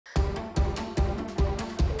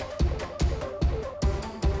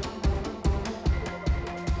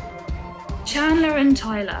Chandler and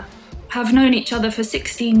Tyler have known each other for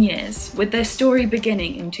 16 years, with their story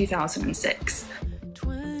beginning in 2006.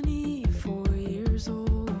 24 years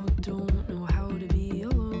old, don't know how to be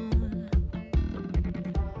alone.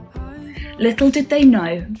 Little did they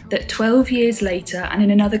know that 12 years later and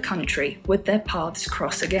in another country would their paths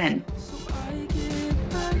cross again. I get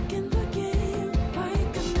back in the game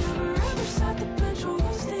like I never ever sat the bench all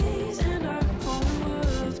those days, and I fall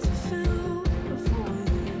love to fill the void.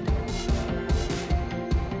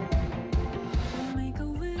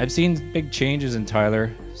 I've seen big changes in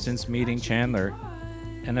Tyler since meeting Chandler,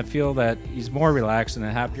 and I feel that he's more relaxed and a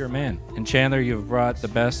happier man. And Chandler, you've brought the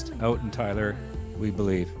best out in Tyler, we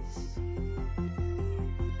believe.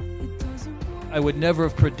 I would never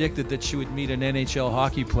have predicted that she would meet an NHL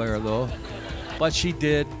hockey player, though, but she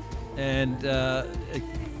did, and it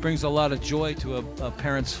brings a lot of joy to a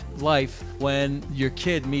parent's life when your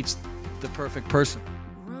kid meets the perfect person.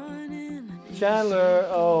 Chandler,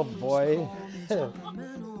 oh boy.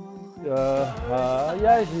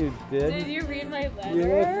 Yes, you did. Did you read my letter? You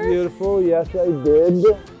look beautiful. Yes, I did.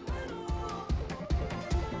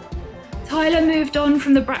 Tyler moved on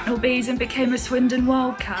from the Bracknell Bees and became a Swindon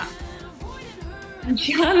Wildcat. And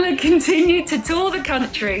Chandler continued to tour the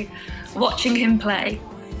country, watching him play.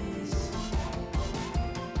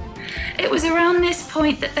 It was around this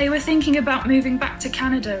point that they were thinking about moving back to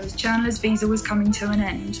Canada as Chandler's visa was coming to an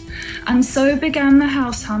end, and so began the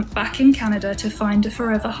house hunt back in Canada to find a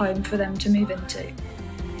forever home for them to move into.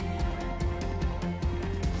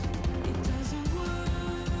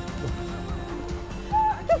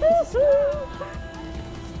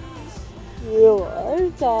 You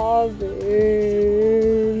are sobbing.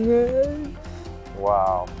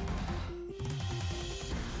 Wow.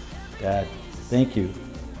 Dad, thank you.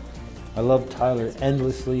 I love Tyler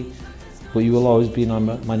endlessly, but you will always be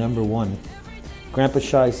my number one. Grandpa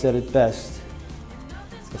Shai said it best.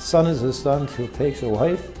 A son is a son till takes a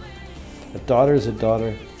wife. A daughter is a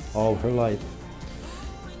daughter all her life.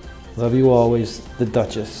 Love you always, the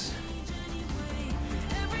Duchess.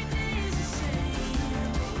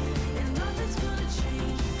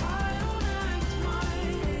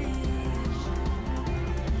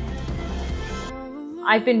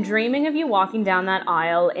 I've been dreaming of you walking down that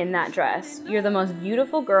aisle in that dress. You're the most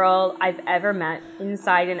beautiful girl I've ever met,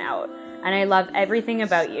 inside and out, and I love everything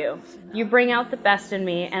about you. You bring out the best in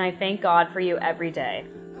me, and I thank God for you every day.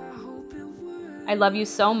 I love you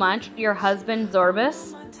so much. Your husband,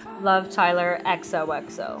 Zorbis. Love, Tyler,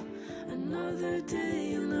 XOXO. Another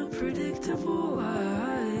day in the predictable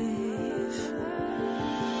life.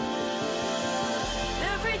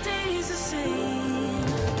 Every day is the same,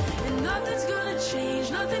 and nothing's gonna change.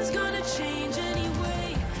 Nothing's gonna change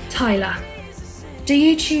anyway. Tyler, do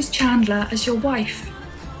you choose Chandler as your wife?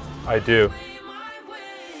 I do.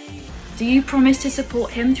 Do you promise to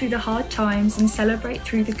support him through the hard times and celebrate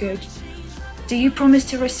through the good? Do you promise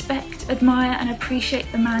to respect, admire and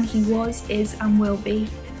appreciate the man he was, is and will be?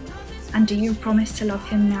 And do you promise to love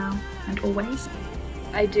him now and always?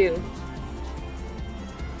 I do.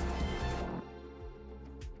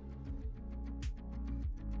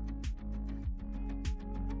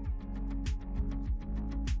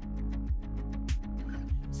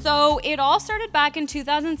 So it all started back in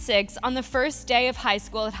 2006 on the first day of high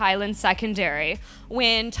school at Highland Secondary,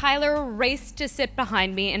 when Tyler raced to sit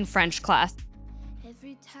behind me in French class.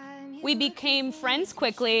 We became friends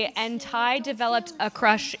quickly, and Ty developed a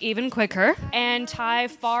crush even quicker, and Ty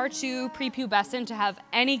far too prepubescent to have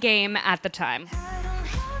any game at the time.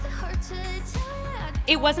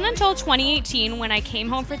 It wasn't until 2018 when I came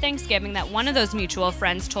home for Thanksgiving that one of those mutual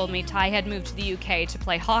friends told me Ty had moved to the UK to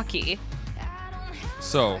play hockey.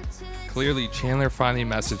 So, clearly Chandler finally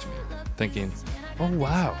messaged me, thinking, oh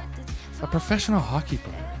wow, a professional hockey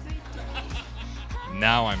player.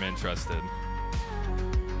 Now I'm interested.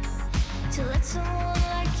 To let someone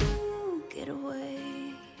like you get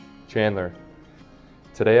away. Chandler,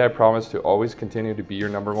 today I promise to always continue to be your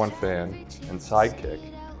 #1 fan and sidekick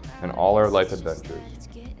in all our life adventures.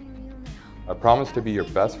 I promise to be your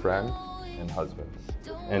best friend and husband,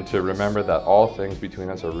 and to remember that all things between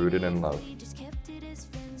us are rooted in love.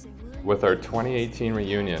 With our 2018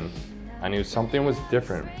 reunion, I knew something was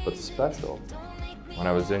different but special when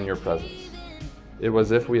I was in your presence. It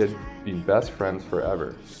was as if we had been best friends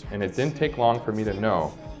forever, and it didn't take long for me to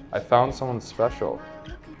know I found someone special,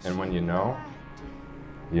 and when you know,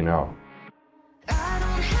 you know. I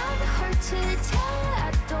don't have the heart to tell,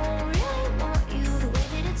 I don't really want you the way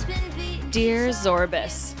that it's been beaten. Dear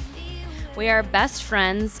Zorbis, we are best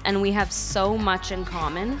friends and we have so much in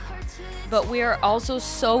common, but we are also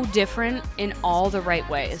so different in all the right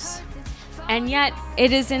ways. And yet,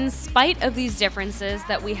 it is in spite of these differences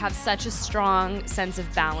that we have such a strong sense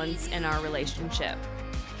of balance in our relationship.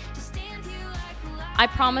 I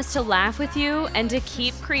promise to laugh with you and to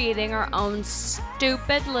keep creating our own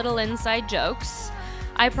stupid little inside jokes.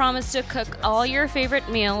 I promise to cook all your favorite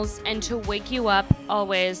meals and to wake you up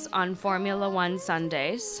always on Formula One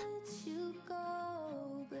Sundays.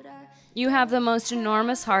 You have the most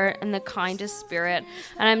enormous heart and the kindest spirit,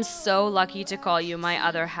 and I'm so lucky to call you my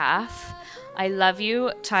other half. I love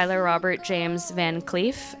you, Tyler Robert James Van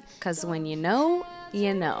Cleef, 'cause when you know,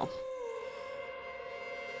 you know.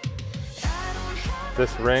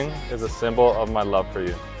 This ring is a symbol of my love for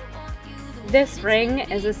you. This ring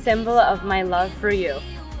is a symbol of my love for you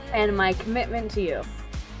and my commitment to you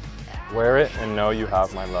Wear it and know you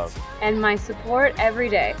have my love. and my support every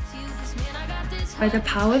day. By the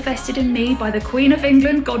power vested in me by the Queen of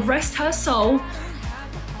England, God rest her soul,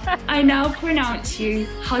 I now pronounce you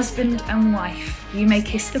husband and wife. You may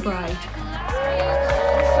kiss the bride.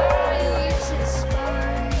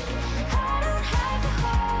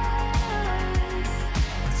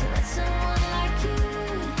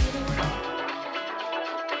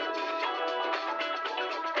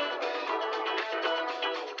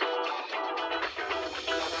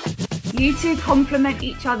 You two complement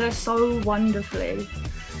each other so wonderfully.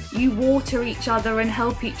 You water each other and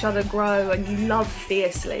help each other grow, and you love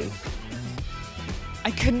fiercely.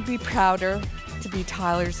 I couldn't be prouder to be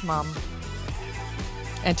Tyler's mom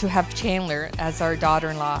and to have Chandler as our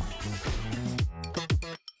daughter-in-law.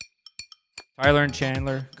 Tyler and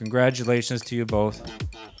Chandler, congratulations to you both.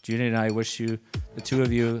 Judy and I wish you, the two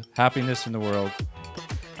of you, happiness in the world.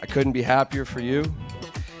 I couldn't be happier for you,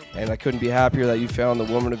 and I couldn't be happier that you found the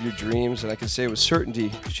woman of your dreams, and I can say with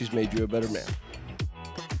certainty she's made you a better man.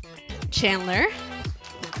 Chandler,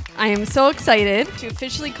 I am so excited to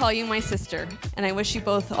officially call you my sister, and I wish you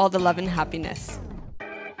both all the love and happiness.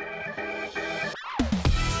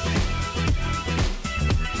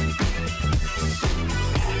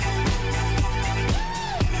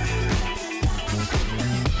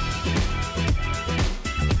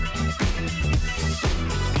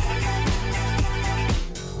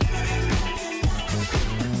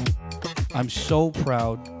 I'm so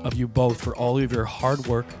proud of you both for all of your hard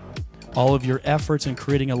work, all of your efforts in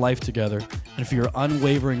creating a life together, and for your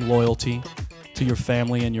unwavering loyalty to your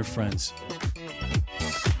family and your friends.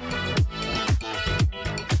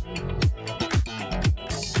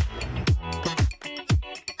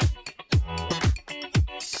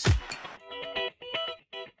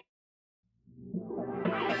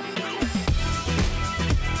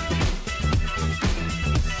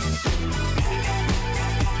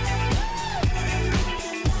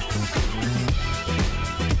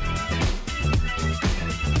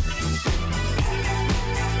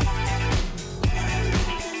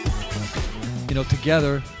 You know,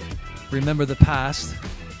 together, remember the past,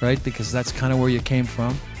 right? Because that's kind of where you came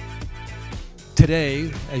from. Today,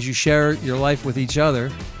 as you share your life with each other,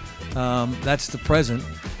 that's the present.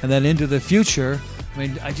 And then into the future, I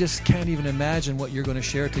mean, I just can't even imagine what you're going to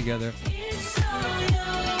share together.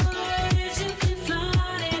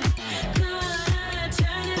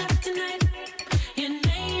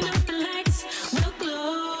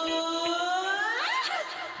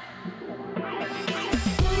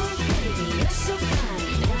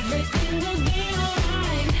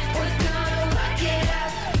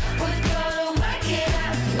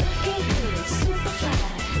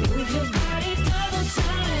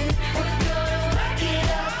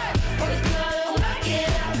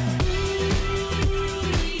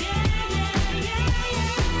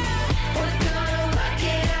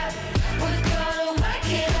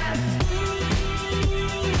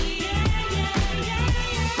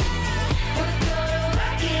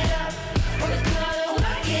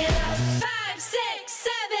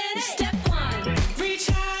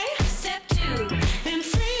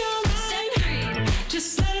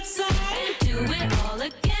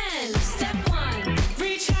 Step